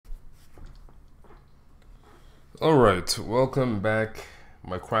Alright, welcome back,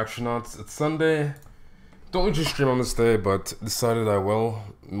 my Quactionauts. It's Sunday. Don't usually stream on this day, but decided I will.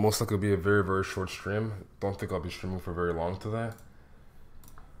 Most likely be a very, very short stream. Don't think I'll be streaming for very long today.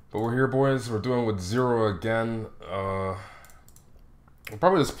 But we're here, boys. We're doing with Zero again. We'll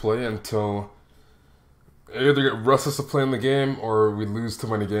probably just play until I either get restless to play in the game or we lose too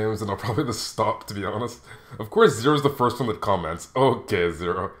many games, and I'll probably just stop, to be honest. Of course, Zero's the first one that comments. Okay,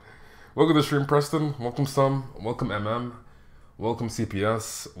 Zero. Welcome to the stream, Preston. Welcome, Sum. Welcome, MM. Welcome,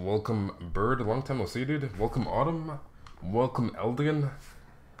 CPS. Welcome, Bird. Long time no see, dude. Welcome, Autumn. Welcome, Eldian.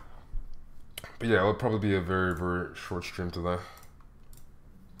 But yeah, it'll probably be a very, very short stream today.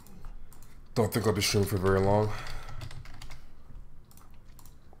 Don't think I'll be streaming for very long.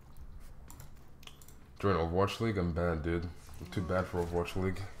 Join Overwatch League? I'm bad, dude. I'm too bad for Overwatch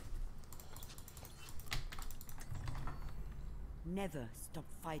League. Never stop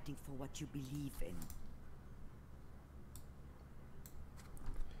fighting for what you believe in.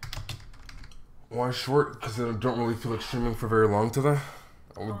 Why short? Because I don't really feel like streaming for very long today.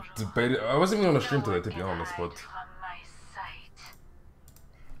 I would debate it. I wasn't even going to stream today, to be honest, but...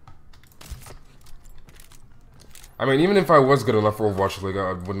 I mean, even if I was good enough for Overwatch League,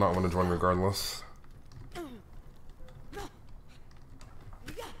 I would not want to join regardless.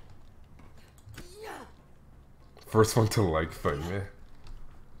 First one to like fight me.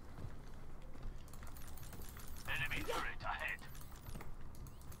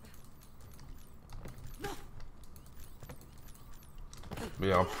 But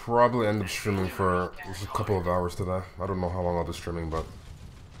yeah, I'll probably end up streaming for just a couple of hours today. I don't know how long I'll be streaming, but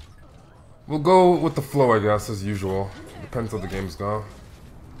we'll go with the flow, I guess, as usual. Depends how the games go.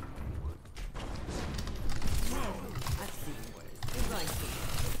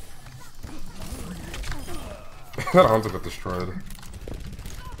 That Hunter got destroyed.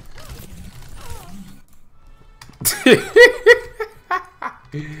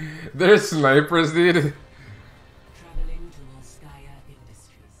 They're snipers, dude.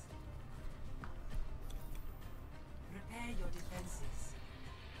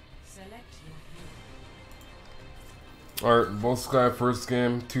 Alright, both Sky first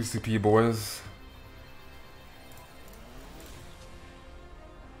game, 2 CP boys.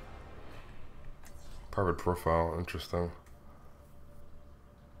 Private profile, interesting.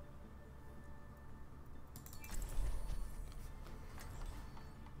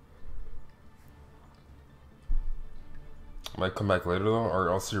 Might come back later though, or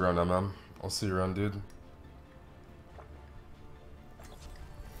I'll see you around, MM. I'll see you around, dude.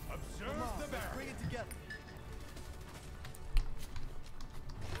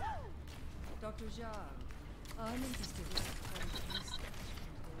 Dr. Zhang, I'm interested in the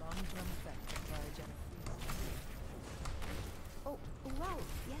long-term effect of cryogenic freezing. Oh, wow,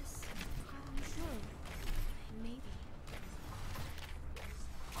 yes. I'm sure. Maybe.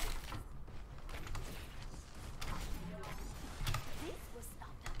 This was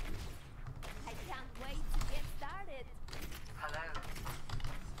not. I can't wait to get started. Hello.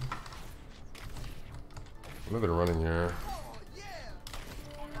 I know they're running here.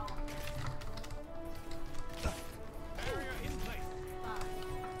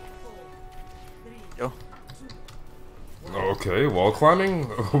 Okay, wall climbing?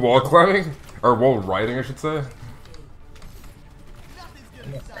 Wall climbing? Or wall riding, I should say.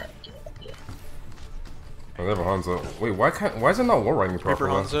 Oh, they have a Hanzo. Wait, why is it not wall riding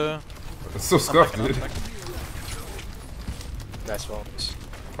properly? Hanzo. It's so scuffed, dude. Nice walls.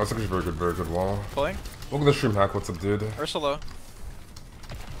 That's actually a very good wall. Pulling. Look at the stream hack, what's up, dude? Ursula.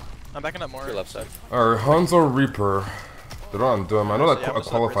 I'm backing up more. Your left side. Alright, Hanzo Reaper. They're on Doom. I know that a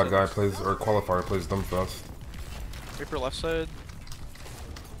qualified guy plays, or qualifier plays Doom fast. Reaper left side.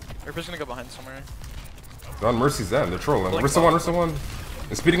 Reaper's gonna go behind somewhere. They're on Mercy's end, they're trolling. Ursa 1, Ursa 1.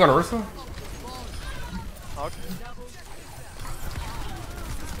 Is speeding on Ursa? Hog.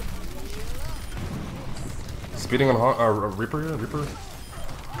 Speeding on Reaper here? Reaper?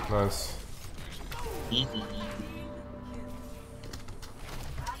 Nice. He's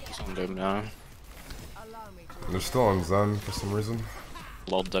on Doom now. They're still on Zen for some reason.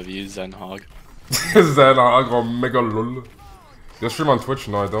 Lol W, Zen Hog. Zen Hog on Mega Lul. You stream on Twitch?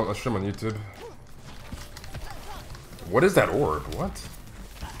 No, I don't. I stream on YouTube. What is that orb? What?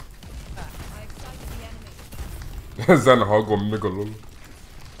 Zen Hog on Mega Lul.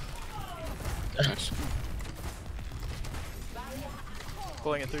 Nice.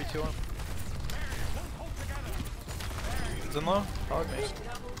 Pulling in 3, 2, 1. Zen low. Hog nice.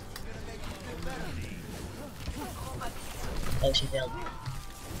 Oh, she failed.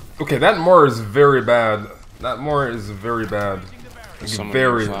 Okay, that Moore is very bad. That Moore is very bad. Like,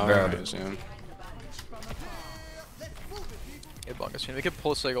 very bad. Yeah, Bungus. We could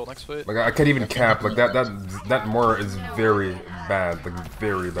pull a Sigil next fight. Like I can't even cap. Like that Mora is very bad. Like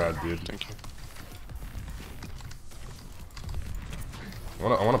very bad, dude. Thank you.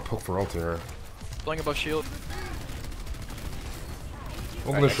 I wanna poke for ult here. Playing above shield.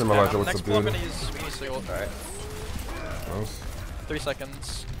 Open this stream, Elijah. What's Next up, pull, I'm dude? gonna use Sigil. Alright. Nice. 3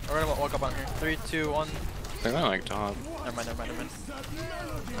 seconds. We're gonna walk up on here. 3, 2, 1. They're not like top. Never mind.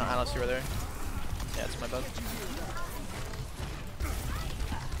 I don't see where they're. Yeah, it's my bad.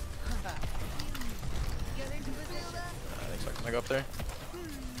 I expect them to go up there.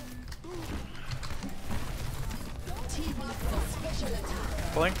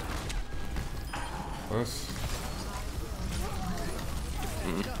 Pulling. Nice.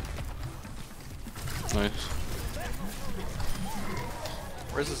 Nice.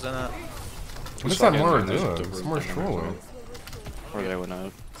 Where's the Zen at? What is that Mora doing? It's more trolling. Or they would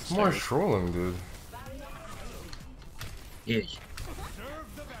not. It's more trolling, dude. Huge.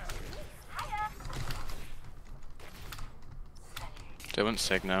 They went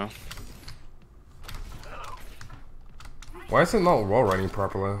sick now. Why is it not wall running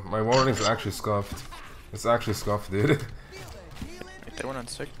properly? My wall running is actually scuffed. It's actually scuffed, dude. Wait, they went on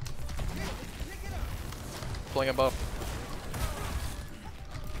sick. Pulling above.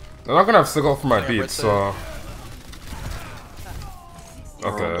 I'm not gonna have Sigil for my Yeah, beat, right so.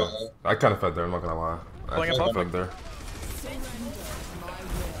 Okay. I kinda fed there, I'm not gonna lie. I Pulling kinda above. fed there.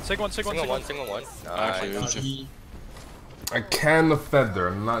 Sig one. Single one. Actually, Nice. I kinda fed there,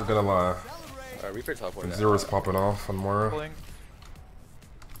 I'm not gonna lie. Reaper teleport. Zero's popping off on Mora. Pulling.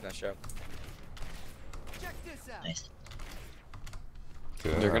 Nice job. Nice.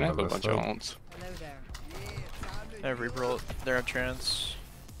 Okay, they're gonna I have a messed bunch of up. ults. Hello there. They have Reaper ult. They're on trance.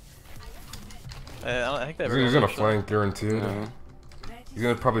 I think they have He's Reaper gonna ult, flank, guaranteed. Yeah. He's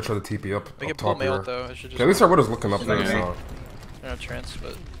gonna probably try to TP up, We up can pull top here. Mailk though. It should just Okay, at least our Widow's looking up there, Yeah. so. they're on trance,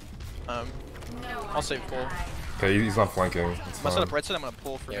 but I'll save pull. Okay, he's not flanking. It's I'm gonna fine. set up right side. I'm gonna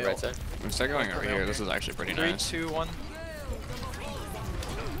pull for Yeah, Mailk. right side. Instead of going over here, this is actually pretty 3, nice. 2, 1.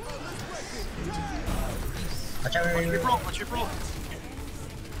 Watch out, Reaper ult. Watch Reaper ult.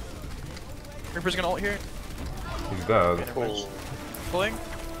 Reaper's gonna ult here. He's dead. Never mind. Pulling.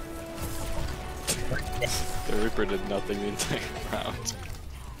 The Reaper did nothing the entire round.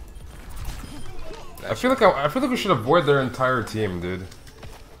 I feel like we should avoid their entire team, dude.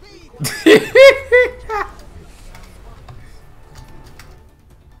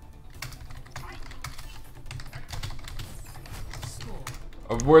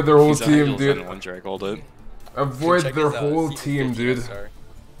 Avoid their whole He's team, Angels dude. and one Drake hold it. Avoid Check their his, whole CP team, 50, dude. sorry.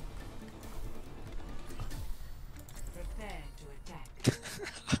 Prepare to attack.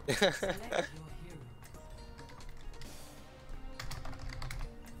 Select your hero.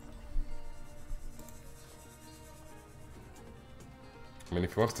 I mean,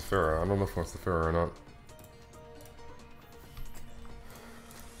 if he wants to Pharaoh, I don't know if he wants to Pharaoh or not.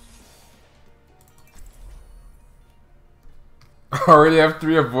 Already have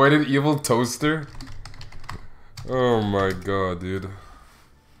 3 avoided evil toaster? Oh my god, dude.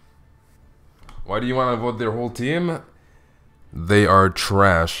 Why do you want to avoid their whole team? They are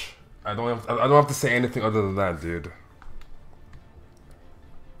trash. I don't have to say anything other than that, dude.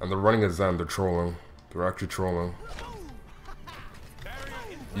 And they're running a Zen, they're trolling. They're actually trolling.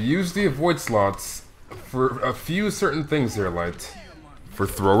 Use the avoid slots for a few certain things here, Light. For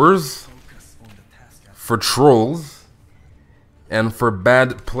throwers, for trolls, and for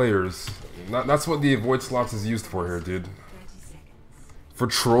bad players. That's what the avoid slots is used for here, dude. For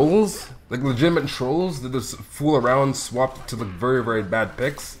trolls, like legitimate trolls that just fool around, swap to like very, very bad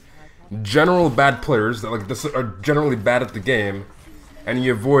picks. General bad players that like this are generally bad at the game, and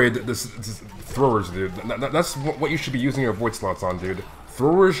you avoid this throwers, dude. That's what you should be using your avoid slots on, dude.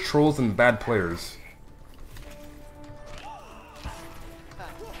 Throwers, trolls, and bad players.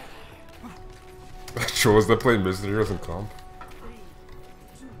 Trolls that play Mysteries and comp.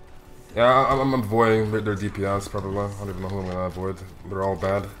 Yeah, I'm avoiding their DPS probably. I don't even know who I'm gonna avoid. They're all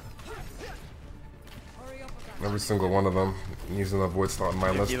bad. Every single one of them. Using an avoid slot on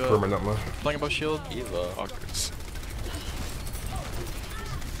my list Eva. permanently. Playing above shield. Eva. Fuckers.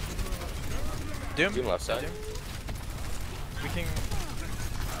 Doom. Doom left side. Doom. We can.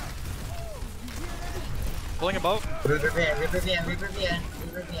 Pulling above. Reaper Van, Reaper Van, Reaper Van,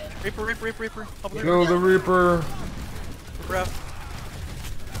 Reaper Van. Reaper. Up there. Kill the Reaper. Ref.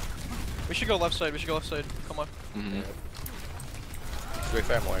 We should go left side. Come on. Mm-hmm. Wait,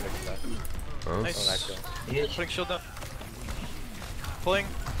 fair more. Oh. Nice. Oh, nice kill. Huge. Putting shield down. Pulling.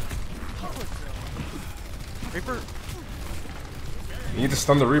 Reaper. You need to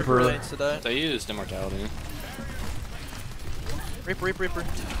stun the Reaper. Really needs to die. They used immortality. Reaper.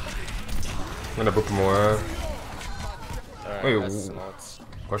 I'm gonna book him away. Alright, Wait, that's nuts.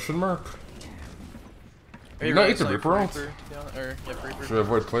 question mark? Are You not right eat the side Reaper for ult? Reaper, or, yeah, for Reaper. Should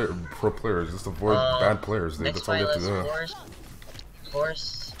avoid pro players, just avoid bad players, dude. Next That's all you have to fight do. was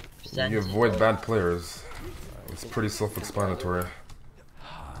force. You avoid bad players. It's pretty self-explanatory.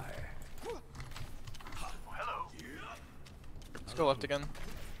 Let's go left again.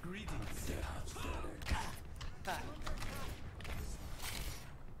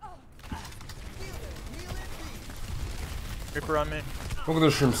 Reaper on me. Look at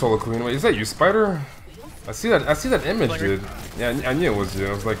the stream solo queen. Wait, is that you, Spider? I see that image, dude. Yeah, I knew it was you.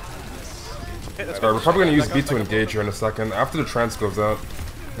 I was like, Okay, alright, we're probably gonna use B to engage here in a second. After the trance goes out,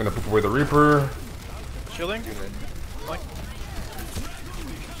 I'm gonna book away the Reaper. Shielding. Like,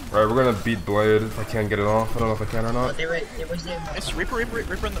 Alright, we're gonna beat Blade if I can't get it off. I don't know if I can or not. it's Reaper on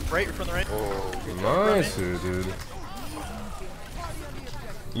the right, Reaper on the right. Oh, nice, dude.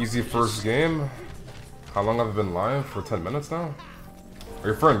 Easy first game. How long have I been live? For 10 minutes now? Are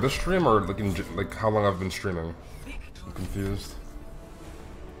you referring to this stream or like how long I've been streaming? I'm confused.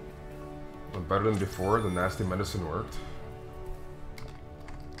 I'm better than before. The nasty medicine worked.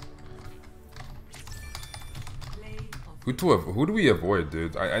 Who do we avoid,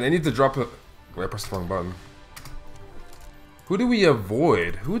 dude? I need to drop a. Wait, I pressed the wrong button. Who do we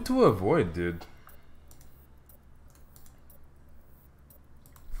avoid? Who to avoid, dude?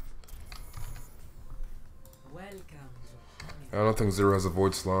 I don't think Zero has a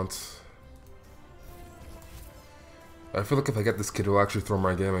void slot. I feel like if I get this kid, he'll actually throw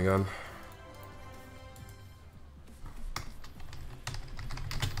my game again.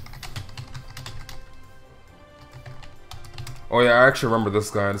 Oh yeah, I actually remember this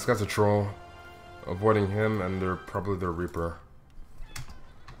guy. This guy's a troll. Avoiding him, and they're probably their Reaper.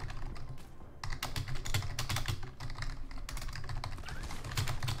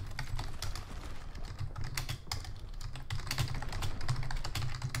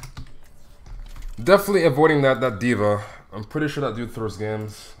 Definitely avoiding that diva. I'm pretty sure that dude throws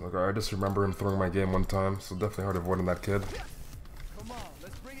games. Like I just remember him throwing my game one time, so definitely hard avoiding that kid.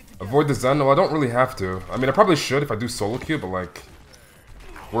 Avoid the Zen? No, I don't really have to. I mean, I probably should if I do solo queue, but like,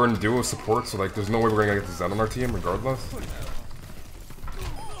 we're in duo support, so like, there's no way we're gonna get the Zen on our team regardless.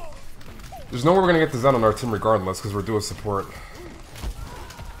 There's no way we're gonna get the Zen on our team regardless, because we're duo support.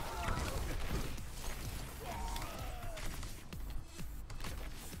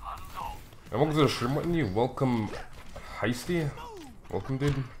 And welcome to the stream, wouldn't you? Welcome, Heisty? Welcome,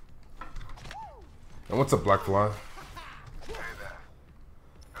 dude. And what's up, Blackfly?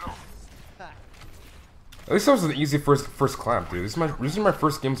 At least that was an easy first clap, dude. These are my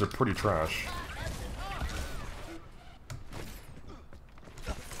first games are pretty trash.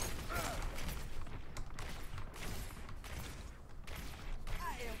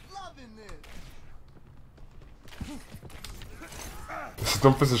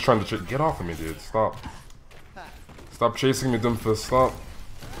 Doomfist is trying to get off of me, dude. Stop. Stop chasing me, Doomfist. Stop.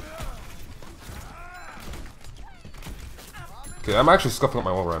 Okay, I'm actually scuffing up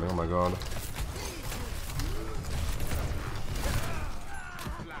my wall right now. Oh my god.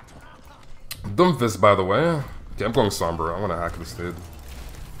 Doomfist, by the way. Okay, I'm going somber. I want to hack this dude.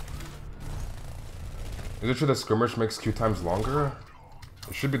 Is it true that skirmish makes queue times longer?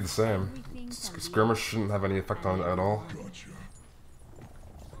 It should be the same. Skirmish shouldn't have any effect on it at all.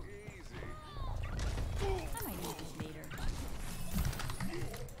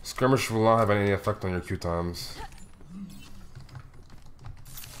 Skirmish will not have any effect on your queue times.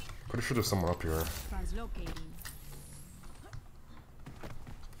 Pretty sure there's someone up here.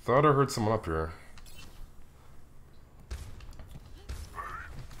 Thought I heard someone up here.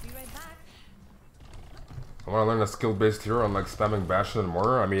 I want to learn a skill-based hero on like spamming Bastion and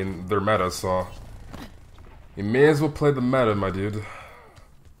Mortar. I mean, they're meta, so you may as well play the meta, my dude.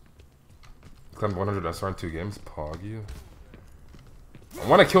 Climbed 100 SR in 2 games. Pog you. I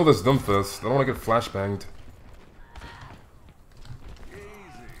want to kill this Doomfist. I don't want to get flashbanged.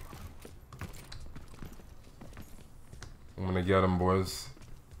 I'm gonna get him, boys.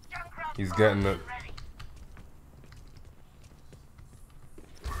 He's getting it.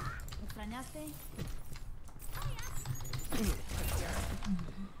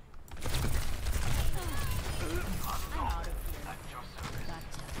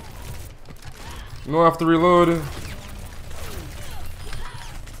 No, I have to reload.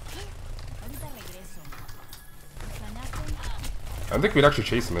 I think we'd actually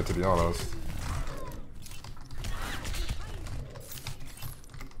chase him, to be honest.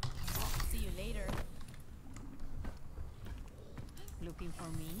 See you later. Looking for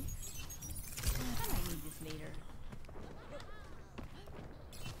me? I might need this later.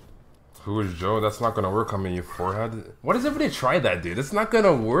 Who is Joe? That's not gonna work on me, you forehead. Why does everybody try that, dude? It's not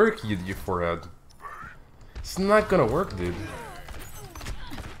gonna work, you forehead. It's not gonna work, dude.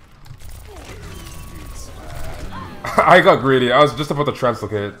 I got greedy. I was just about to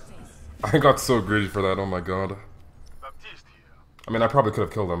translocate. I got so greedy for that. Oh my god. I mean, I probably could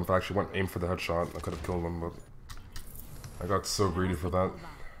have killed him if I actually went aim for the headshot. I could have killed him, but I got so greedy for that.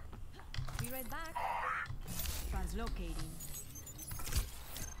 Be right back. Translocating.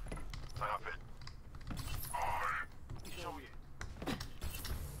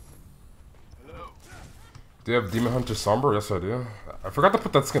 Do you have Demon Hunter Somber? Yes, I do. I forgot to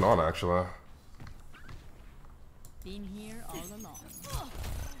put that skin on, actually. Been here all along.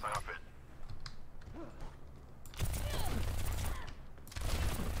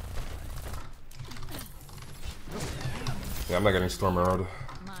 Yeah, I'm not getting Storm Arrowed.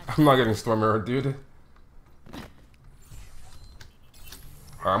 I'm not getting Storm Arrowed, dude.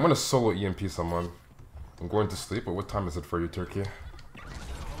 Alright, I'm gonna solo EMP someone. I'm going to sleep, but what time is it for you, Turkey?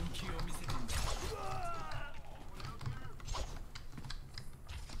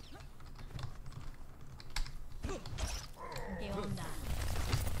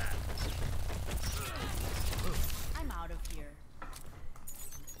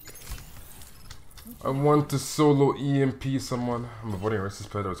 I want to solo EMP someone. I'm avoiding a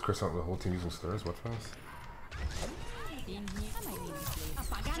racist play that was cursing out the whole team using stairs. What fast?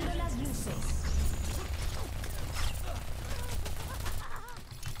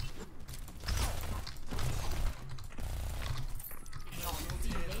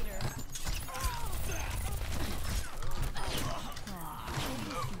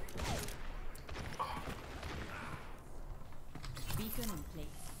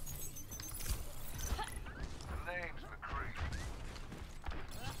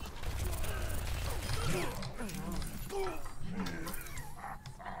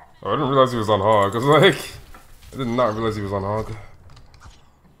 Oh, I didn't realize he was on hog. I was like, I did not realize he was on hog.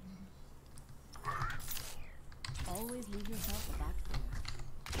 Always leave yourself a back door.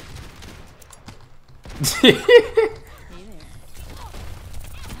 Hey there.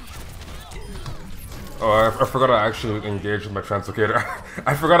 Oh, I forgot I actually engaged with my translocator.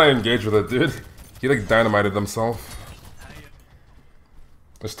 I forgot I engaged with it, dude. He like dynamited himself.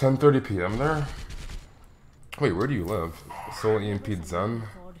 It's 10:30 p.m. there. Wait, where do you live? Solo EMP Zen.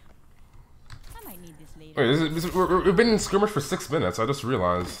 Wait, we've been in skirmish for 6 minutes. I just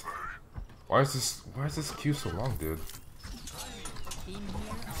realized. Why is this queue so long, dude?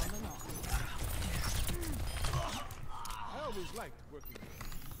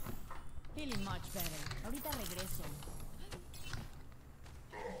 Feeling much better. Ahorita regreso.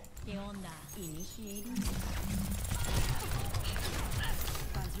 ¿Qué onda? Initiating.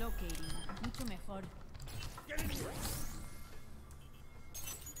 Translocating. Mucho mejor.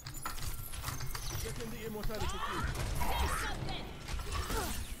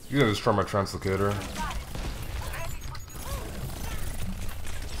 He's gonna destroy my translocator.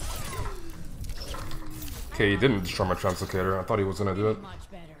 Okay, he didn't destroy my translocator. I thought he was gonna do it.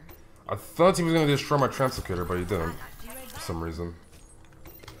 I thought he was gonna destroy my translocator, but he didn't. For some reason.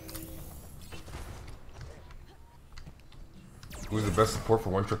 Who's the best support for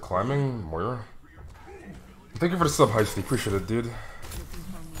winter climbing? Moira? Thank you for the sub, Heisty. Appreciate it, dude.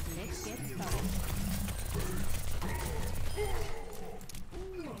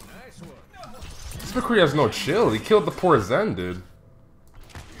 This McCree has no chill. He killed the poor Zen, dude.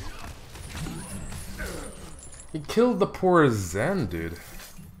 He killed the poor Zen, dude.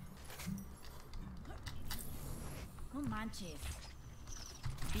 No manches.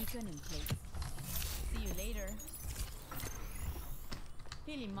 Beacon in place. See you later.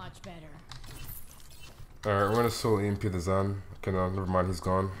 Feeling much better. Alright, we're gonna solo EMP the Zen. Okay, no, never mind, he's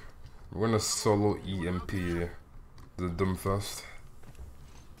gone. We're gonna solo EMP the Doomfest.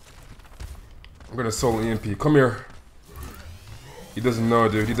 I'm gonna solo EMP. Come here. He doesn't know,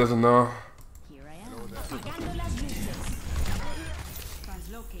 dude. He doesn't know. Here I am. Apagando las luces.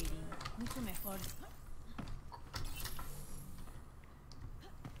 Translocating. Mucho mejor.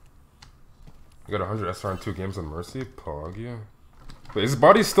 You got 100 SR in 2 games on Mercy? Pog, yeah. Wait, his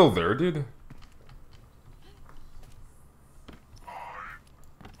body's still there, dude?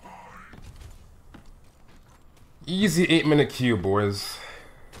 Easy 8-minute queue, boys.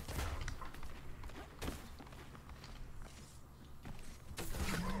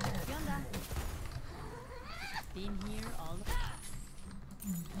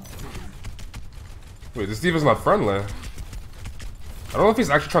 Wait, this diva's not friendly. I don't know if he's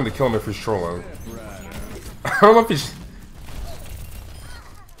actually trying to kill him if he's trolling. I don't know if he's...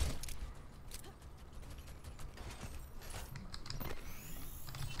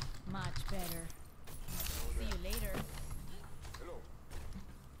 Much better. See you later.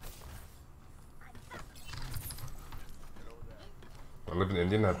 I live in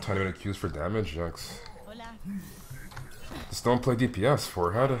India and have 20-minute queues for damage. Yikes. Hola. Just don't play DPS.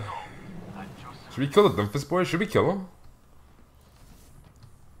 ForReal. Should we kill the Doomfist boy? Should we kill him?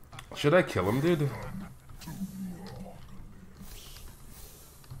 Should I kill him, dude?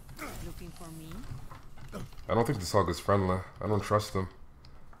 Looking for me? I don't think this hog is friendly. I don't trust him.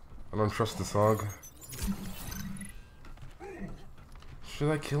 I don't trust this hog.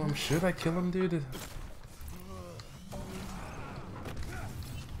 Should I kill him? Should I kill him, dude?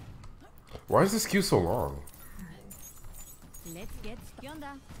 Why is this queue so long? Let's get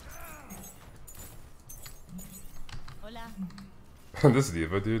Skionda. Hola. This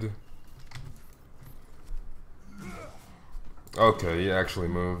diva, dude. Okay, he actually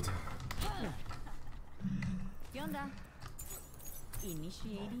moved. Skionda.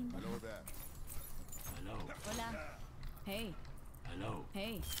 Initiating. Hello there. Hello. Hola. Hey. Hello.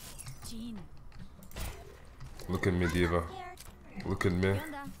 Hey. Jean. Look at me, diva. Look at me.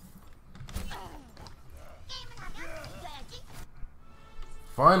 Skionda.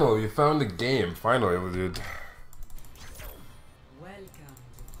 Finally, we found a game. Finally, dude. Welcome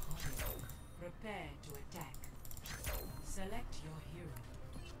to Hollow. Prepare to attack. Select your hero.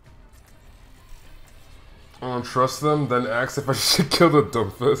 I don't trust them, then ask if I should kill the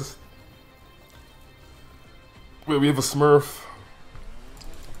Doomfist. Wait, we have a Smurf.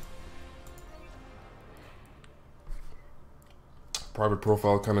 Private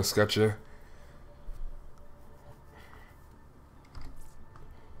profile kind of sketchy.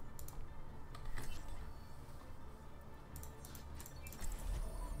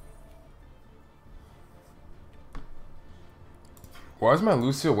 Why is my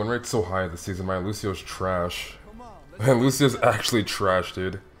Lucio win rate so high this season? My Lucio's trash. My Lucio's actually trash,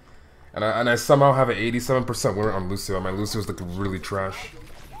 dude. And I somehow have an 87% win rate on Lucio. My Lucio's like really trash.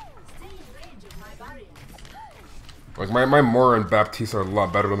 Like my Mora and Baptiste are a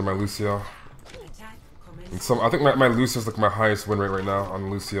lot better than my Lucio. And I think my Lucio's like my highest win rate right now on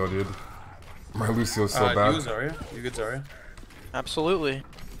Lucio, dude. My Lucio's so bad. You Zarya? You good Zarya? Absolutely.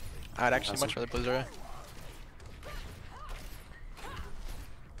 I'd actually much rather play Zarya.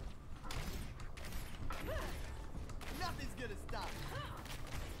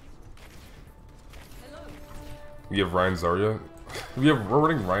 We have Ryan Zarya. We're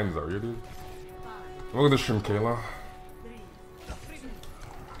running Ryan Zarya, dude. Look at the stream, Kayla.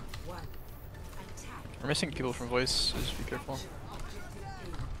 We're missing people from voice, so just be careful.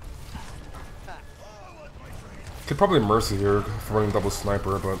 Could probably Mercy here for running double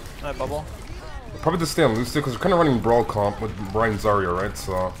sniper, but Bubble. probably just stay on Lucio because we're kind of running brawl comp with Ryan Zarya, right?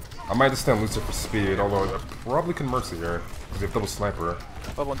 So I might just stay on Lucio for speed, although I probably can Mercy here because we have double sniper.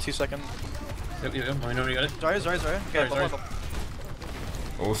 Bubble in 2 seconds. Yep. I know you got it. Zarya. Okay, bubble.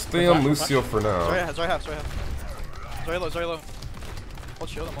 We'll stay on Lucio for now. Zarya low. Hold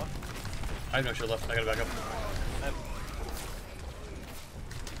shield, I'm low. I have no shield left. I gotta back up.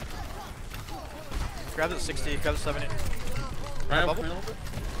 Grab it at 60, grab it at 70. Right, bubble?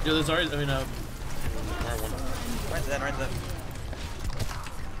 Yeah, there's already, R1. Ryan's in.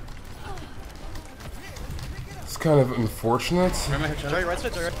 It's kind of unfortunate. Zarya right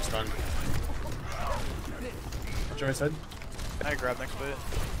side, Zarya. Stun. Watch your right side. I grab next to it.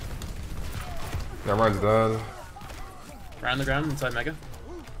 Yeah, Ryan's dead. Right on the ground inside Mega.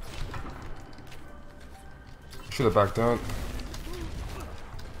 Should have backed out.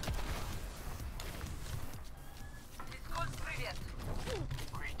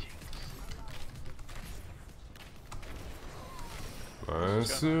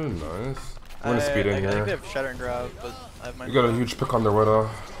 Nice, nice. I'm gonna speed in I here. think they have Shatter and Grab, but I have my. We got a huge pick on their Widow,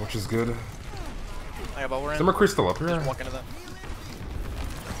 which is good. I got Bubble Ram. Is McCree still up here? Just walk into that.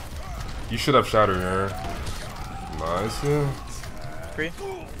 You should have Shatter here. Nice, yeah. Agree.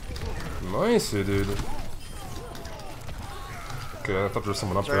 Nice, yeah, dude. Okay, I thought there was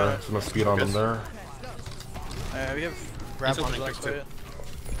someone up there. So no speed on them there. We have Grab on the next to it.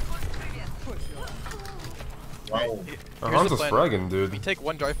 Wow. Hanzo's fragging, dude. We take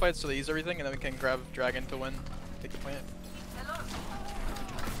one dry fight so they use everything, and then we can grab Dragon to win. Take the point.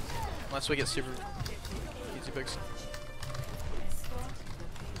 Unless we get super easy picks.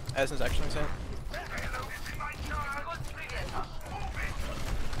 Addison's actually insane.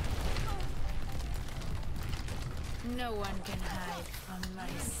 No one can hide from my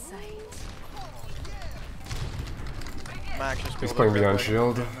sight. He's playing behind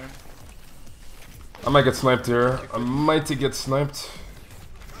shield. I might get sniped here. I might get sniped.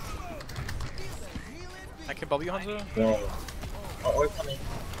 I can bubble you, Hanzo? No. Oh, we're coming.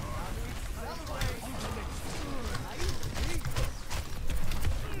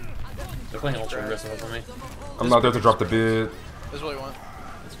 They're playing ultra aggressive on me. I'm not there to drop the beat. This is what we want.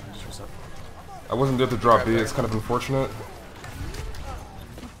 That's fine, just reset. I wasn't there to drop beat. It's kind of unfortunate.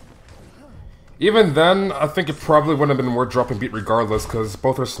 Even then, I think it probably wouldn't have been worth dropping beat regardless, because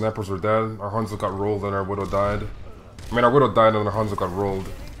both our snipers were dead. Our Hanzo got rolled and our Widow died. I mean, our Widow died and our Hanzo got rolled.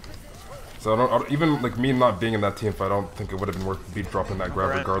 So I don't even like me not being in that team fight, I don't think it would have been worth beat dropping that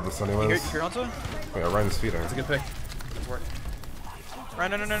grab regardless anyways. Here, Hanzo? Yeah, Ryan's feeding. That's a good pick. Good work.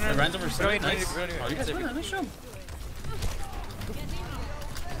 Ryan, no. Ryan's over We 7. don't need Nice. to- Oh, you guys are winning. Nice job.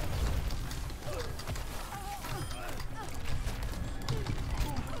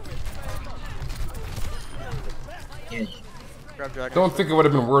 Grab Dragon. Don't think it would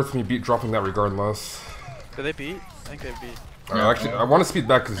have been worth me beat dropping that regardless. Did they beat? I think they beat. Actually, I want to speed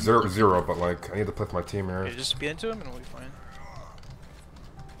back to 0-0, but like, I need to play with my team here. Okay, just speed into him and we'll be fine.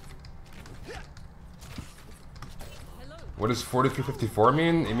 What does 4354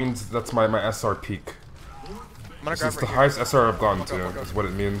 mean? It means that's my SR peak. I'm gonna This grab is right the here. highest SR I've gotten Go, go, to, go. is what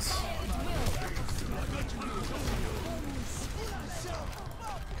it means.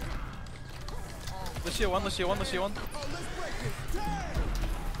 Lucio one. Hands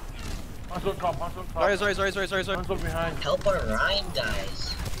on top. Sorry. Hands on behind. Help our Ryan,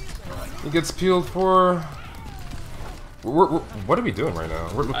 guys. He gets peeled for... what are we doing right now?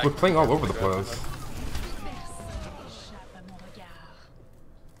 We're playing all over the place.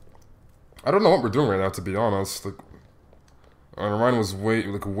 I don't know what we're doing right now, to be honest. Like, Ryan was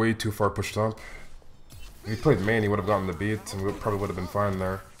way too far pushed up. If he played main, he would have gotten the beat, and we probably would have been fine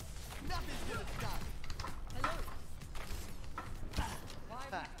there.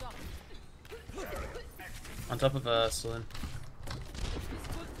 On top of Celine.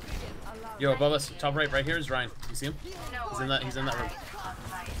 Yo, above us, top right here is Ryan. You see him? He's in that room.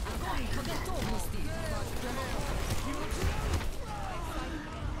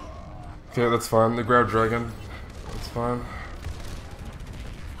 Okay, that's fine. They grab Dragon. That's fine.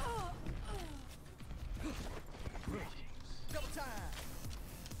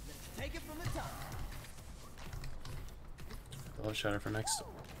 I love Shatter for next.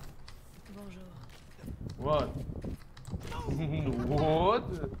 What? What?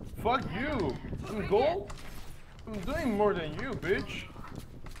 Fuck you! I'm gold? I'm doing more than you, bitch.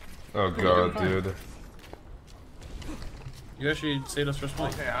 Oh god, dude. You actually saved us first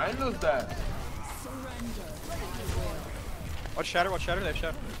point. Okay, I know that. Watch Shatter, they have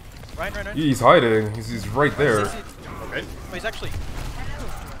Shatter. Ryan. He's hiding. He's right there. Okay. Oh, he's actually...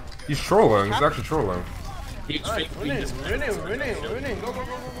 He's trolling. He's actually trolling. He's Nice, fake. winning. Go.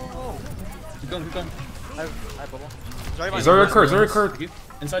 Keep going. I have bubble. Sorry, Zarya Kurt.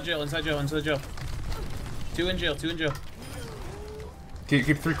 Inside jail. Two in jail.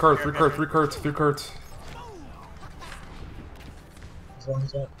 Keep 3 carts. Keep 3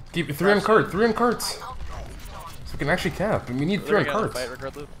 on carts. So we can actually cap. And we need 3 on carts.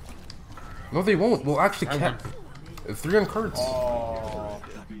 No, they won't. We'll actually cap. 3 on carts. Oh.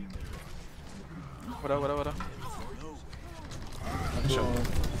 What?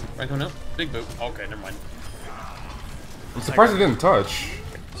 Right coming up. Big boot. Okay, never mind. I'm surprised he didn't touch.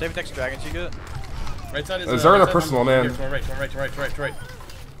 Save next dragons, you good? Right side is Zarya personal, man. Here, to right.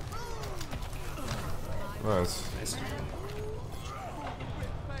 Nice.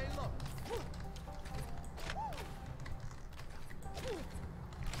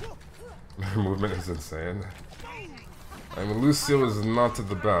 Movement is insane. I mean, Lucio is not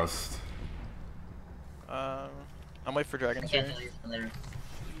the best. I'm waiting for dragons here.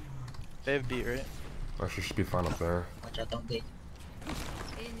 They have beat, right? Actually, should be fine up there. Watch out, don't peek.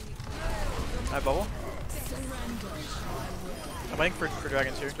 I have bubble. I'm waiting for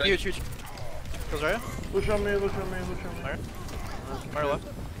dragons here. Huge. Kill Zarya. Push on me. Fire. Fire left.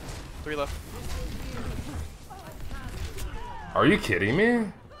 3 left. Are you kidding me?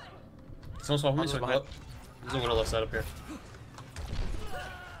 Someone's off me, Hanzo's so I behind. go up. There's a little left side up here.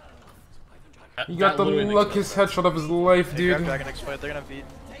 He got the luckiest headshot of his life, Hey, dude. grab dragon next fight. They're gonna beat.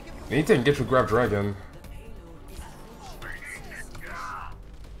 Anything get you grab dragon.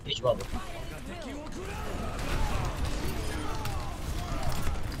 Huge bubble.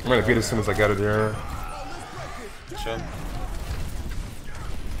 I'm gonna beat as soon as I get it here. Show him.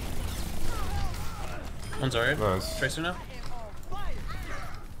 One's alright. Nice. Tracer now?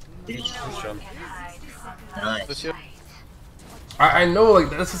 Huge. Show him. Nice. Lucio. I know,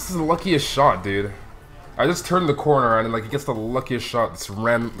 like, this is the luckiest shot, dude. I just turned the corner and like he gets the luckiest shot. It's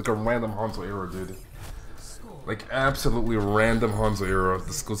like a random Hanzo arrow, dude. Like absolutely random Hanzo arrow.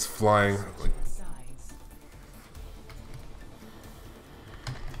 This goes flying. Like,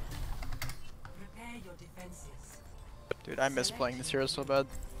 Dude, I miss playing this hero so bad.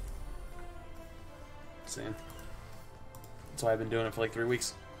 Same. That's why I've been doing it for like 3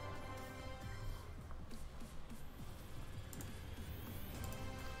 weeks.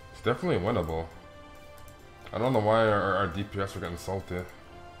 It's definitely winnable. I don't know why our DPS are getting salty.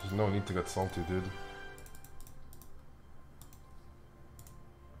 There's no need to get salty, dude.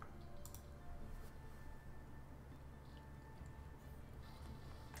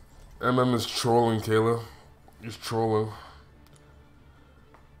 MM is trolling, Kayla. He's trolling.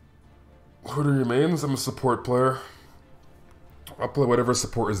 What are your mains? I'm a support player. I'll play whatever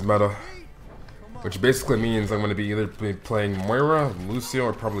support is meta. Which basically means I'm going to be either playing Moira, Lucio,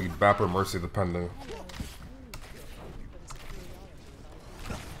 or probably Bap or Mercy, depending.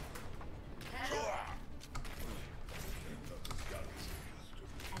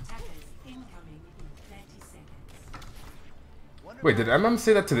 Wait, did MM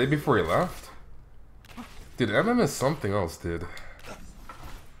say that today before he left? Dude, MM is something else, dude.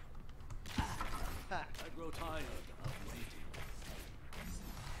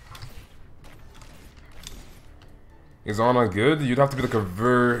 Is Annagh good? You'd have to be like a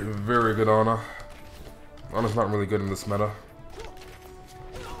very, very good Annagh. Annagh's not really good in this meta.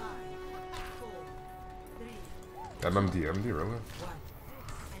 MMD, really?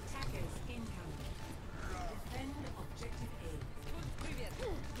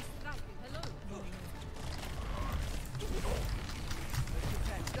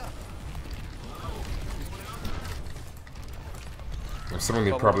 Someone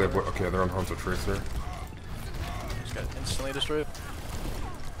they probably have. Okay, they're on Hunter Tracer. Just got instantly destroyed.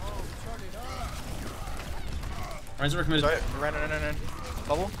 Ryan's recommended. Sorry, ran.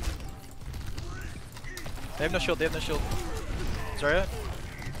 Bubble. They have no shield, Zarya.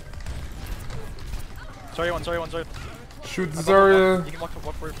 Sorry. Shoot Zarya. You can walk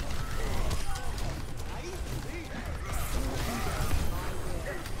forward.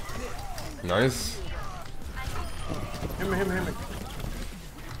 Nice. Him.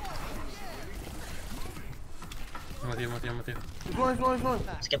 I'm with you. He's one.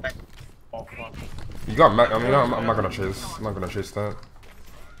 Let's get back. Oh, come on. You got Mac. I mean, I'm not gonna chase. I'm not gonna chase that.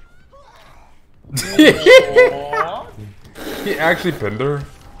 He actually pinned her.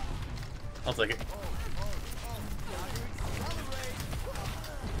 I'll take it.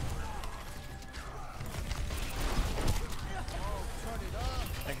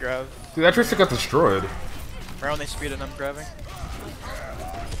 I grab. Dude, that Tracer got destroyed. Right when they speed and I'm grabbing.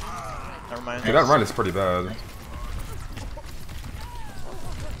 Never mind. Dude, that run is pretty bad.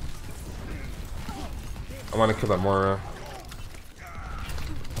 I want to kill that Moira.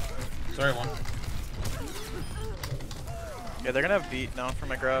 Sorry, one. Yeah, they're gonna have beat now for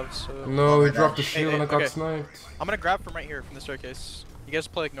my grabs. So. No, he dropped the shield and I got sniped. I'm gonna grab from right here from the staircase. You guys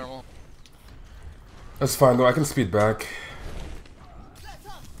play like normal. That's fine though, I can speed back.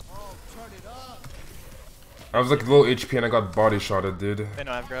 I was like low HP and I got body shotted, dude. I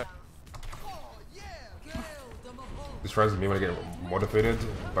know, I've grabbed. This reminds me when I get motivated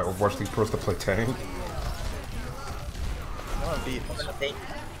by Overwatch League pros to play tank. I want beat.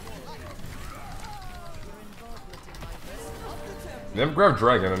 They have Grab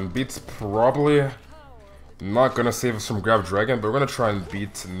Dragon, and Beat's probably not gonna save us from Grab Dragon, but we're gonna try and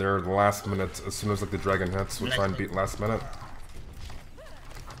beat in their last minute as soon as like the dragon hits. We'll try and beat last minute.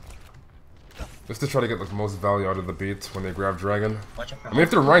 Just to try to get like the most value out of the beat when they grab dragon. I mean,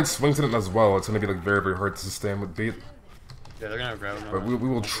 if their Ryan swings in it as well, it's gonna be like very, very hard to sustain with beat. Yeah, they're gonna grab him. But we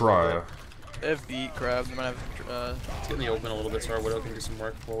will try. They have beat, grab, they might have let's get in the open a little bit so our Widow can do some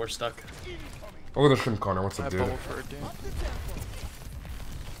work while we're stuck. Oh, the Shrimp Connor, what's up, dude?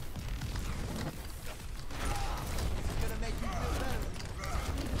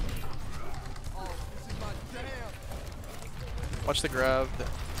 Watch the grab.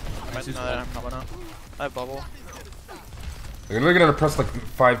 I'm coming up. I have bubble. You're really gonna press like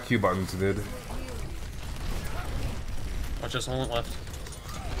 5 Q buttons, dude. Watch this, one left.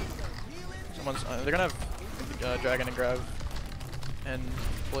 Someone's. They're gonna have dragon and grab and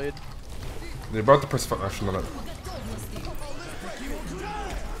blade. They're about to press action on it.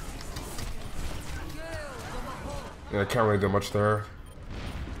 Yeah, I can't really do much there.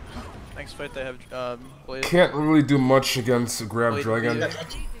 Next fight they have blade. Can't really do much against grab blade, dragon.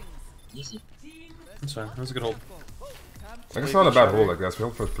 Easy. That's fine. That was a good hold. I guess not a bad hold, I guess. We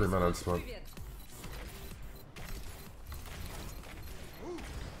held for 3 minutes, but.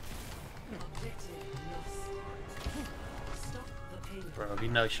 Bro, if you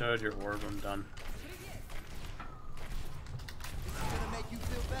now showed your orb, I'm done.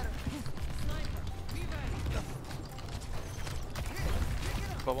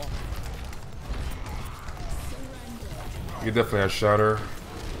 Bubble. You definitely have Shatter.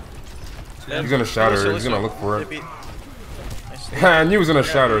 He's gonna shatter. He's gonna look for it. I knew he was gonna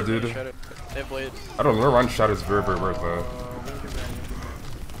shatter, dude. They have blade. I don't know. Ryan shatter is very, very worth it.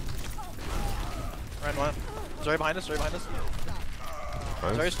 Ryan, what? Sorry behind us.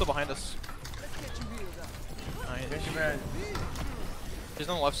 Sorry still behind us. Nice. He's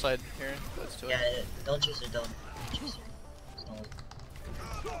on the left side here. Let's do it. Yeah, don't choose it, don't choose it.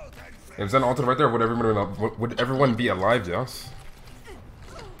 If Zen ulted right there, would everyone be alive? Yes.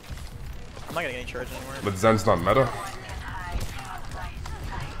 I'm not getting any charge anymore. But Zen's not meta.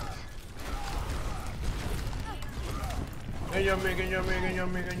 Get your me,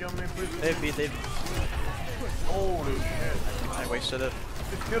 please. They've. Holy shit. I wasted it.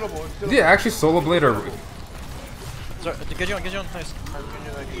 It's killable, it's killable. Did he actually solo blade or? Sorry, get you on, nice.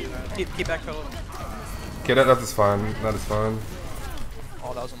 Keep back pedal. Okay, that is fine. That is fine.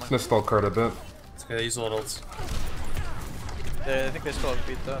 Oh, that was on my. Gonna stall card a bit. It's okay, use a little. Yeah, I think they still have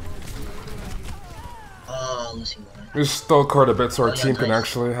beat that. Lucy won. We just stall card a bit so our team can nice.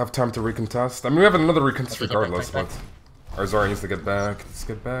 actually have time to recontest. I mean, we have another recontest regardless, but our Zarya needs to get back. Let's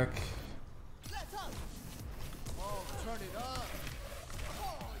get back.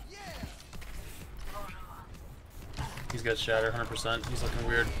 He's got shatter 100%. He's looking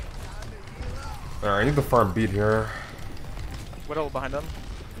weird. Alright, I need the farm beat here. Widow behind them.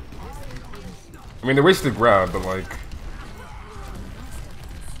 I mean, they wasted grab, but like.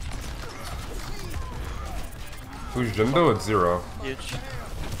 Who's Jindo at 0? Huge.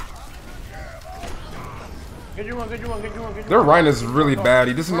 Get you one. Their Ryan is really bad.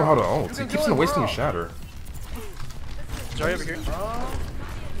 He doesn't know how to ult. He keeps on wasting his shatter. Sorry, over here.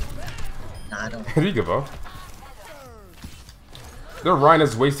 Nah, I don't. Did he give up? Their Ryan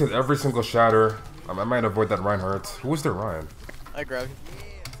has wasted every single shatter. I might avoid that Reinhardt. Who was their Ryan? I grabbed.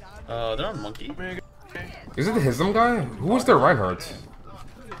 They're on monkey. Is it the Hism guy? Who was their Reinhardt?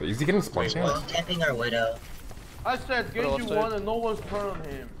 Wait, is he getting splashed? Well, tapping our widow. I said get you one and no one's turn on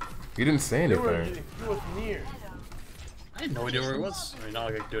him. He didn't say anything. He was near. I had no idea where he was. I mean, not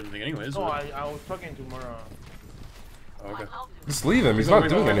like I could do anything anyways. No, but... I was talking to Mara. Oh, okay. Just leave him. He's not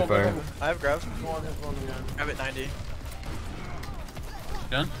doing anything. I have grab. One again. Grab it 90.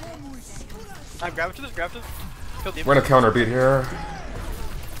 Done? I have grab to this. Kill deep. We're gonna counter beat here.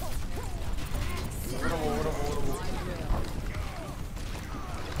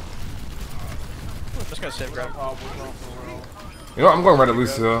 I'm just gonna save grab. You know, I'm going right at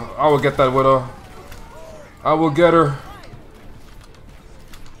Lucia. I will get that Widow. I will get her.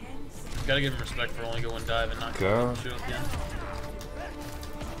 Gotta give him respect for only going dive and not Okay. shoot at the end.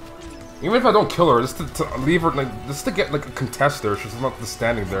 Even if I don't kill her, just to leave her, like, just to get like a contest her, so she's not just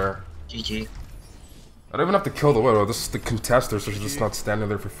standing there. GG. I don't even have to kill the Widow, just to contest her, so she's just not standing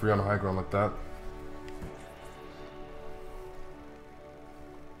there for free on high ground like that.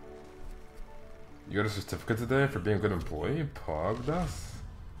 You got a certificate today for being a good employee? Pog das?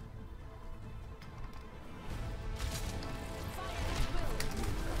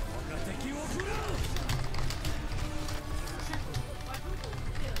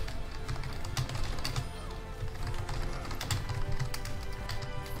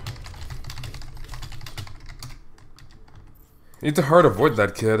 You need to hard avoid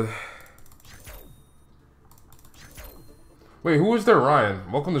that kid. Wait, who was there,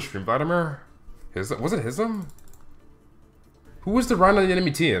 Ryan? Welcome to stream, Vladimir. Was it Hism? Who was the Ryan on the enemy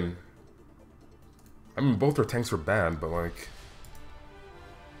team? I mean, both their tanks were bad, but like...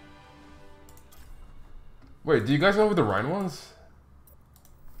 Wait, do you guys know who the Ryan was?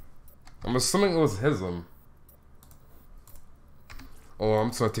 I'm assuming it was Hism. Oh, I'm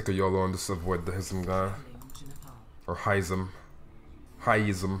just gonna take a YOLO and just avoid the Hism guy. Or Hism.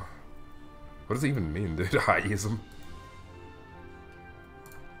 Hism. What does it even mean, dude? Hism.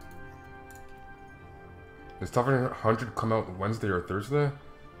 Does TOPHat 100 come out Wednesday or Thursday?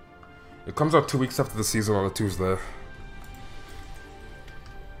 It comes out 2 weeks after the season on a Tuesday.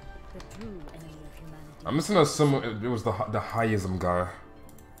 I'm just gonna assume it was the Hism guy.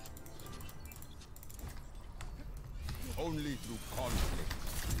 Only through conflict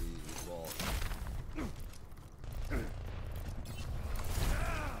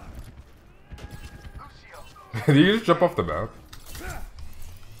Did you just jump off the map?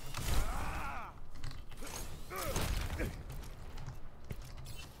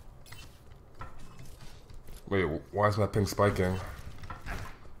 Wait, why is my ping spiking?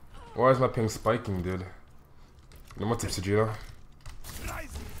 Why is my ping spiking, dude? No, what's up, Sajita?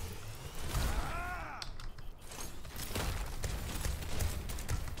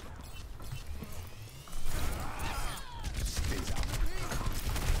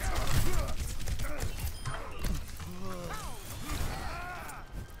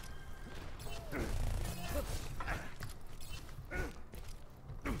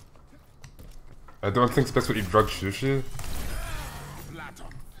 I don't think Specs would eat drug sushi.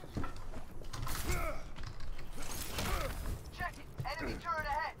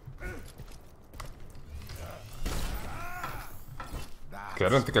 Okay, I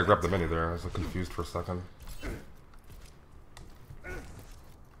didn't think I grabbed the mini there. I was like, confused for a second.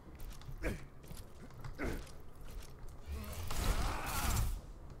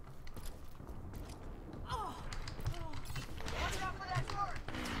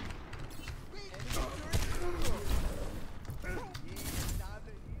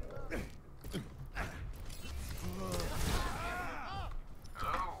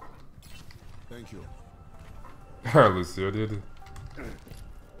 Thank you. Alright, Lucio, dude.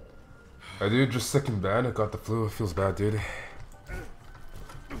 I dude, just sick and bad. I got the flu. It feels bad, dude.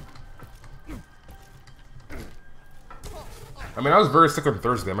 I mean, I was very sick on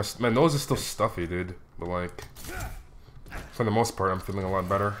Thursday. My nose is still stuffy, dude. But like, for the most part, I'm feeling a lot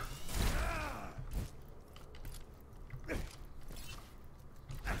better.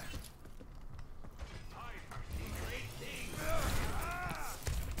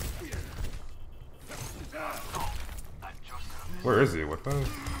 Where is he? What the?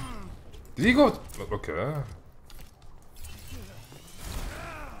 Did he go? Okay.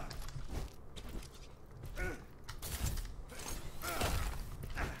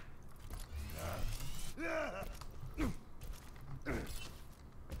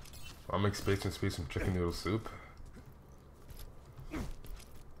 I'll make space and space some chicken noodle soup.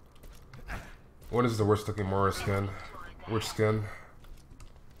 What is the worst looking Mora skin? Which skin?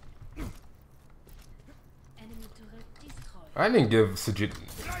 I didn't give Sajid.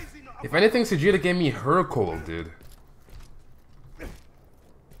 If anything, Sajida gave me her coal, dude.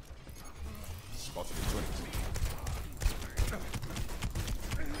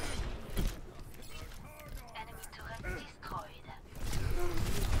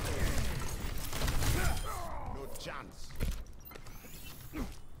 No chance.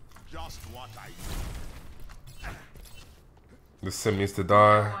 Just what I. This sim needs to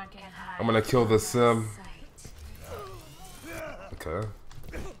die. I'm gonna kill this sim. Okay.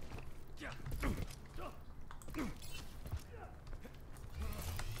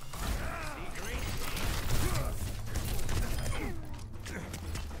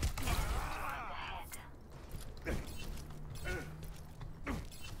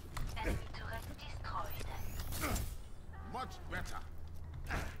 Much better.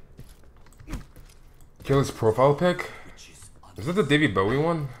 Kill his profile pic? Is that the David Bowie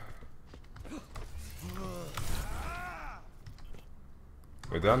one?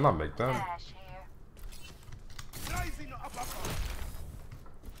 Wait, did I not make that?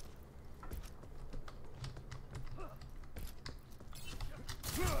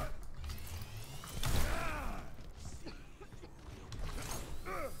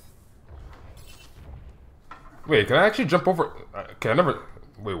 Wait, can I actually jump over? Okay, I never.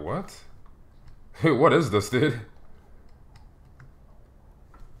 Wait, what? Wait, what is this, dude?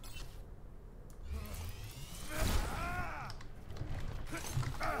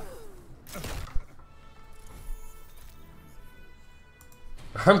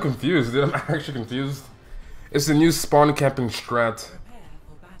 I'm confused, dude. I'm actually confused. It's the new spawn camping strat.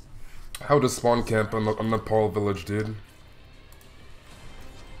 How to spawn camp on the Nepal village, dude.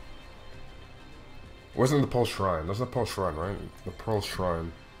 Where's the Nepal shrine? There's Nepal shrine, right? Nepal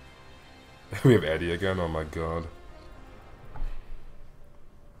shrine. We have Eddie again. Oh my god.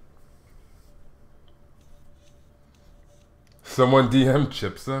 Someone DM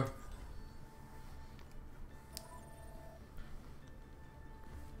Chipsa.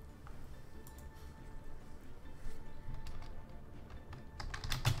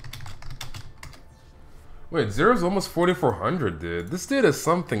 Wait, Zero's almost 4,400, dude. This dude is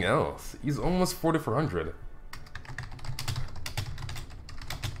something else. He's almost 4,400.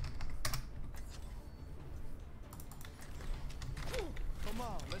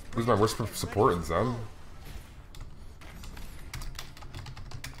 Who's my worst support in Zen?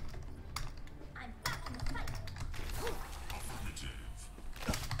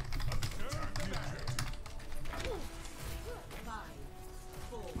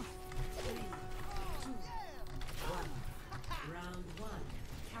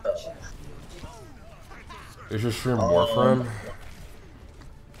 Is your stream Warframe?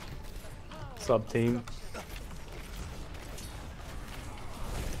 Sub team.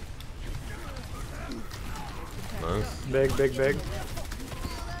 Nice. Big, big, big.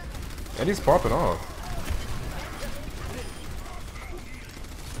 And he's popping off.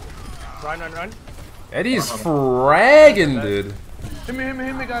 Run, run, run. Eddie's fragging, dude. Hit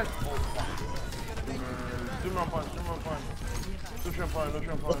me, guys. Do my punch. No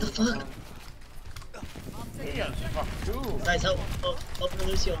champagne. Yes, fuck you. Guys, help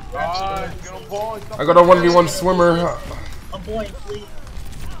Lucio. Get on point. I got a 1v1 swimmer. A boy, please.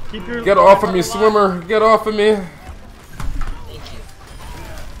 Keep your Get off of me, swimmer. Get off of me. Thank you.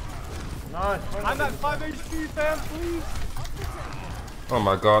 Nice. I'm at 5 HP, fam, please. Oh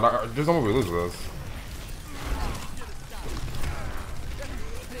my god, there's no way we lose this.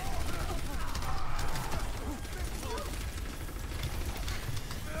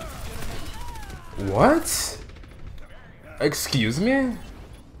 What? Excuse me?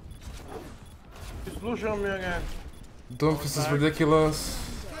 Just Lucio on me again. This is ridiculous.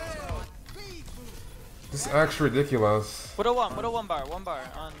 This is actually ridiculous. Put a one bar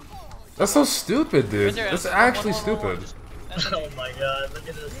on. That's so stupid, dude. Right That's actually stupid. Oh my god, look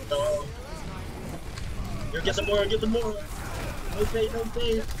at this dog. Get some more, get some more. No bait, no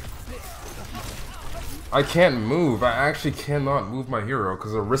bait. I can't move. I actually cannot move my hero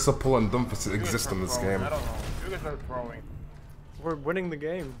because Orisa pull and Doomfist exist in this game. I don't know. You guys are throwing. We're winning the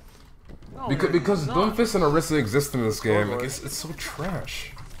game. No, Because Doomfist and Orisa exist in this game. Like, it's so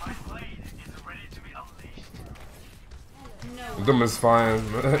trash. Doom is fine.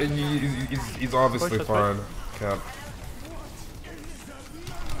 He's obviously fine. Cap.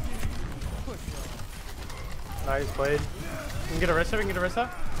 Nice played. You can get Orisa, we can get Orisa.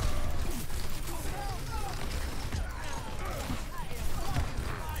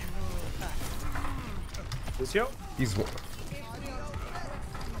 Lucio? He's one.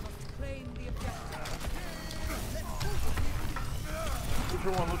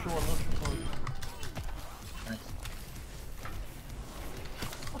 Lucio one.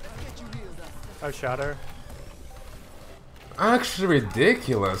 Oh, Shatter. Actually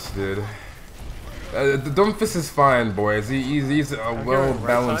ridiculous, dude. The Doomfist is fine, boys. He's a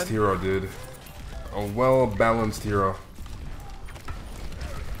well-balanced hero, dude. A well-balanced hero.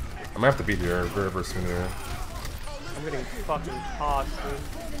 I'm gonna have to beat here very soon here. I'm getting fucking hot, dude.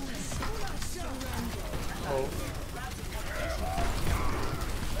 Oh.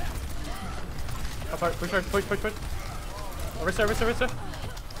 Push. Orisa.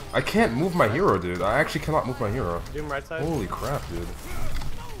 I can't move my hero, dude. I actually cannot move my hero. Doom right side. Holy crap, dude.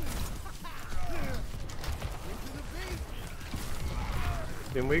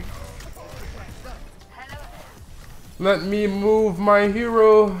 Doom weak. Let me move my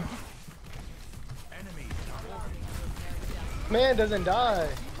hero. Man doesn't die.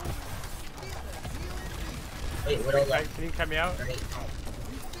 Wait, what else? Can you cut me out? Right.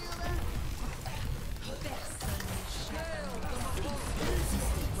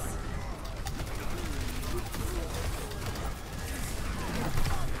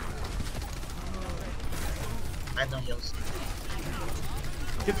 I have no heals.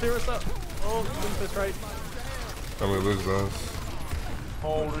 Get serious up. Oh, Snipss right. I'm gonna lose those.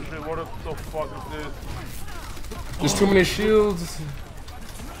 Holy shit, what the fuck is this? There's too many shields.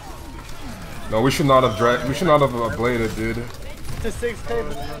 No, we should not have bladed, dude. To 6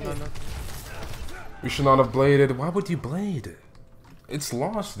 tables. No. We should not have bladed. Why would you blade? It's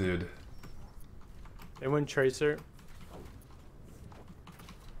lost, dude. They went Tracer.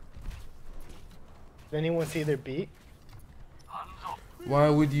 Did anyone see their beat? Why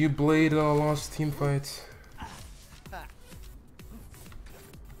would you blade a lost team fight?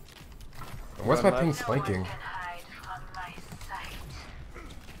 Why's my ping spiking?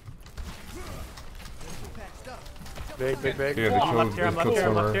 Big. Yeah, I'm left here. I'm fine.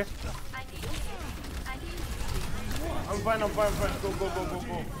 Go.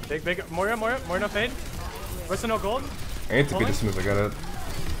 Big. More no fade. What's the no gold? I need to beat as soon as I get it.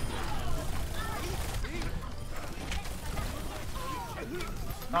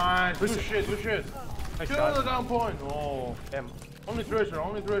 Nice. Good shit. Nice Kill shot. the down point. Oh. Damn. Only Tracer.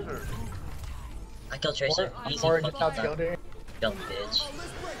 I killed Tracer. Easy fucking done. Dumb bitch.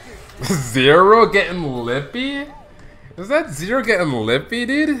 Zero getting lippy? Is that Zero getting lippy,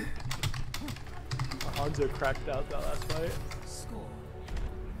 dude? Hanzo cracked out that last fight.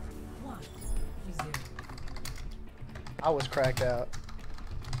 I was cracked out.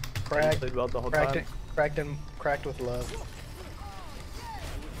 Played well the whole time. Cracked with love.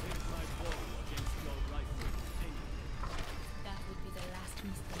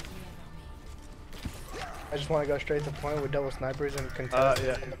 I just want to go straight to the point with double snipers and contest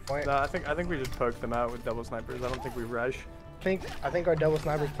Yeah. the point. No, I think we just poked them out with double snipers. I don't think we rush. I think our double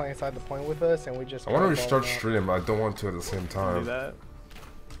snipers play inside the point with us, and we just. I want to restart stream, but I don't want to at the same time. Do that.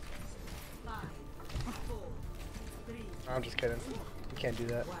 I'm just kidding. You can't do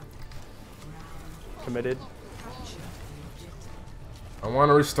that. Committed. I want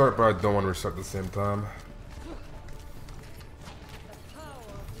to restart, but I don't want to restart at the same time.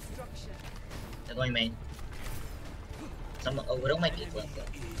 They're going main. Oh, Widow might be left though.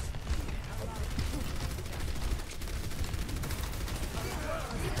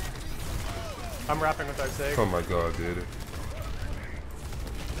 I'm rapping with our sake. Oh my god, dude.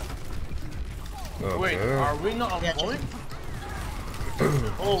 Okay. Wait, are we not on point?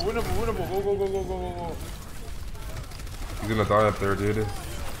 Oh, winnable, winnable. Go, go, go, go, go, go, go. He's gonna die up there, dude.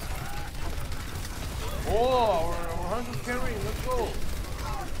 Oh, we're 100 carrying. Let's go.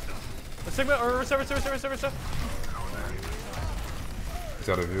 The Sigma, or reserve. He's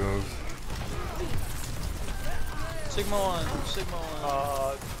out of heals. Sigma 1, Sigma 1.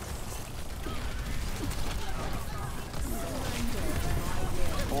 Oh.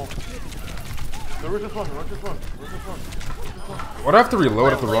 No, rush this one. Why'd I have to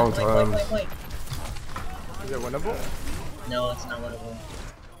reload at the wrong time? Wait. Is it winnable? No, it's not winnable.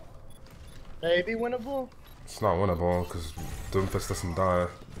 Maybe winnable? It's not winnable because Doomfist doesn't die.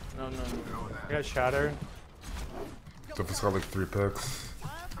 No. I got Shatter. Doomfist got like 3 picks.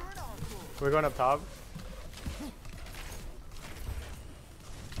 We're going up top.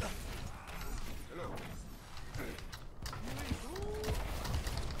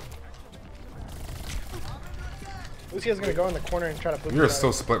 Lucia's gonna go in the corner and try to boot. You're so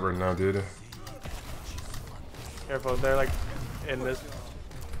split right now, dude. Careful, they're like in this.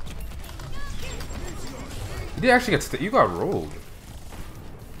 You did actually get you got rolled.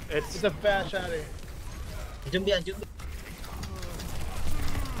 It's a fast shatter. Doom.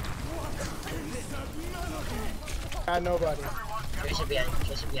 Nobody. Trace should be on you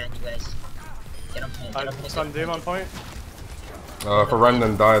guys. Get him. Sun Doom on point. If I ran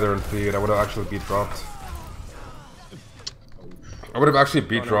and died there in feed, I would have actually beat dropped. I would have actually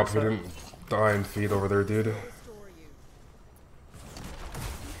beat dropped if I didn't die in feed over there, dude.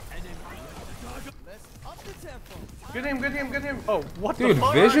 Get him. Oh, what dude, the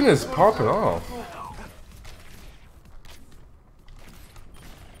fuck? Vision is popping off.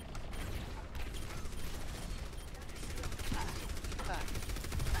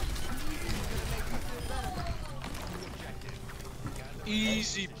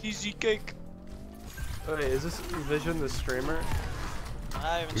 Easy peasy cake. Wait, is this Vision the streamer?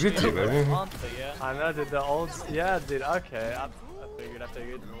 I haven't Is it seen too, it baby? yet. I know, dude, the old. Yeah, dude, okay. I figured.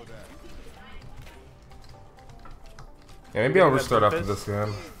 Yeah, maybe I'll restart after this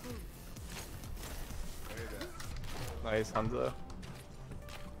game. Nice, Hanzo.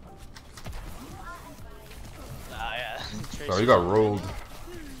 Yeah. Oh, you got rolled.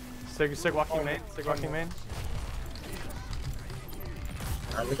 Sig walking main.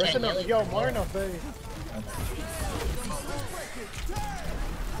 Listen up, yo, Marno, baby.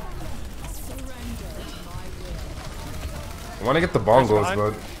 I want to get the bongos,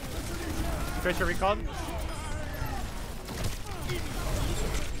 but Tracer recalled.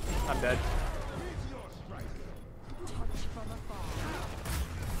 I'm dead.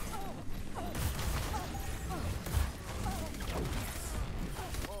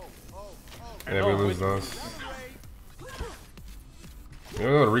 yeah, we lose those. We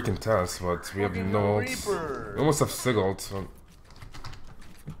don't know to recontest, but we have no ults. We almost have Sig ults. So.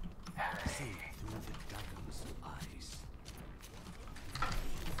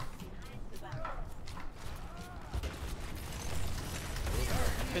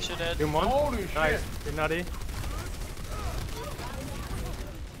 Fisher dead. Doom one. Holy Nice. shit. You're nutty.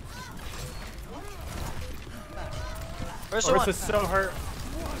 Orisa's so hurt.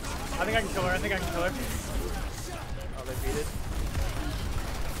 I think I can kill her. Oh, they beat it.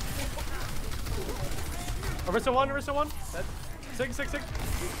 Orisa one. Dead. Sig.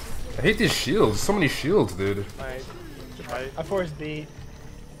 I hate these shields. So many shields, dude. Nice. I forced B.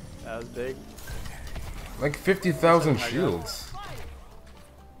 That was big. Like 50,000 shields.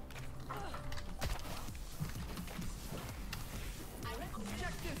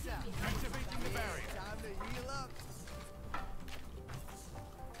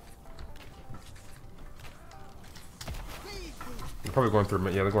 They're probably going through.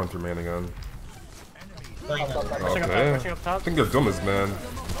 Yeah, they're going through man again. Okay. Pushing up top. I think they're dumb as man.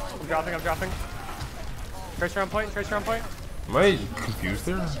 I'm dropping. Tracer on point. Am I confused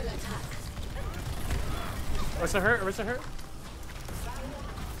there? Orisa hurt.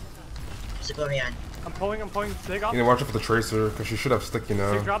 I'm pulling Sig off. You need to watch out for the Tracer, because she should have sticky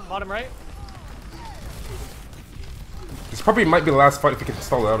now. Sig drop, bottom right. This probably might be the last fight if you can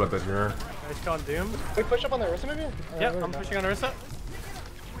stall it out a bit here. Nice call on Doom. We push up on the Orisa maybe? Yep, I'm pushing on Orisa.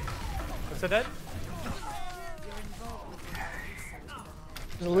 Orisa dead.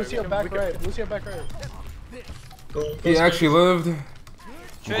 There's Lucio back right. He actually lived. I'm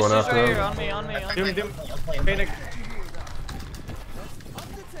going after him. On me. Doom. Phoenix.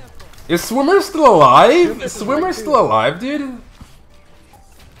 Is Swimmer still alive? Is Swimmer still alive, dude?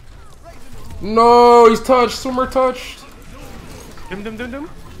 No, he's touched. Swimmer touched. Dum.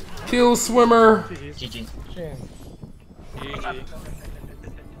 Kill Swimmer. GG.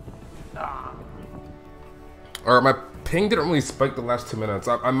 Alright, my ping didn't really spike the last 2 minutes.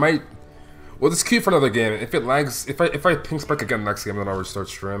 I might. Well, this is cute for another game. If it lags, if I ping spike again next game, then I'll restart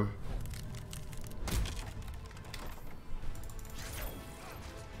stream.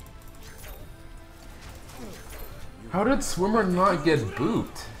 How did Swimmer not get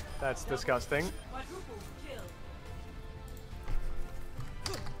booped? That's disgusting.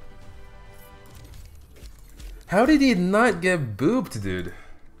 How did he not get booped, dude?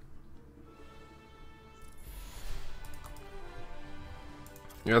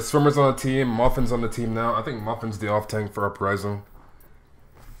 Yeah, Swimmer's on the team, Muffin's on the team now. I think Muffin's the off tank for Uprising.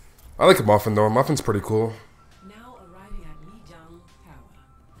 I like Muffin though, Muffin's pretty cool. Now arriving at Lijiang Tower.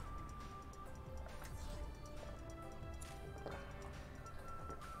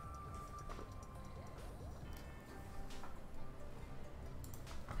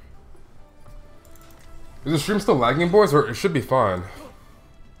 Is the stream still lagging, boys, or it should be fine?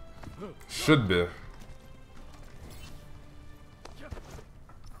 Should be.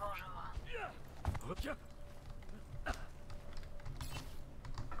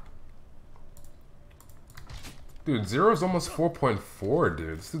 Dude, Zero's almost 4.4,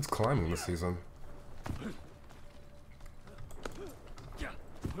 dude. This dude's climbing this season.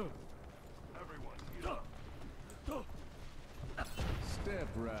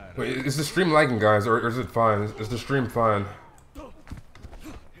 Wait, is the stream lagging, guys, or is it fine? Is the stream fine?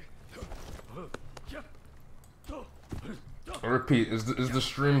 I repeat, is the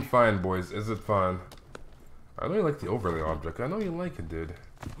stream fine, boys? Is it fine? I know you like the overlay object. I know you like it, dude.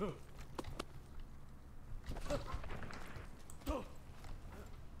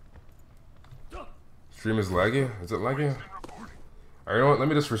 Stream is laggy? Is it laggy? Alright, you know what? Let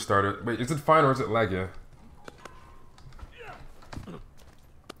me just restart it. Wait, is it fine or is it laggy?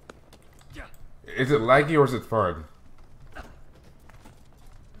 Is it laggy or is it fine?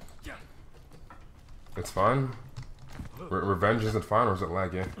 It's fine? Revenge, is it fine or is it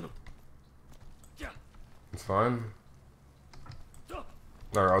laggy? It's fine?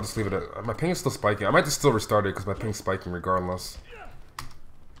 Alright, I'll just leave it at... My ping is still spiking. I might just still restart it because my ping's spiking regardless.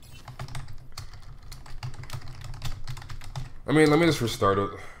 I mean, let me just restart it.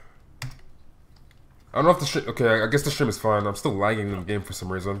 I don't know if the stream... Okay, I guess the stream is fine. I'm still lagging in the game for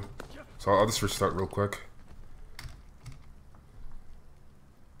some reason. So I'll just restart real quick.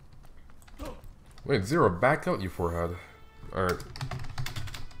 Wait, Zero, back out, you forehead. Alright.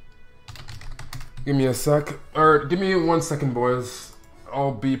 Give me a sec. Alright, give me 1 second, boys.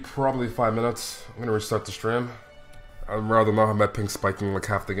 I'll be probably 5 minutes. I'm gonna restart the stream. I'd rather not have my ping spiking like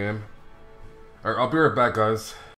half the game. Alright, I'll be right back, guys.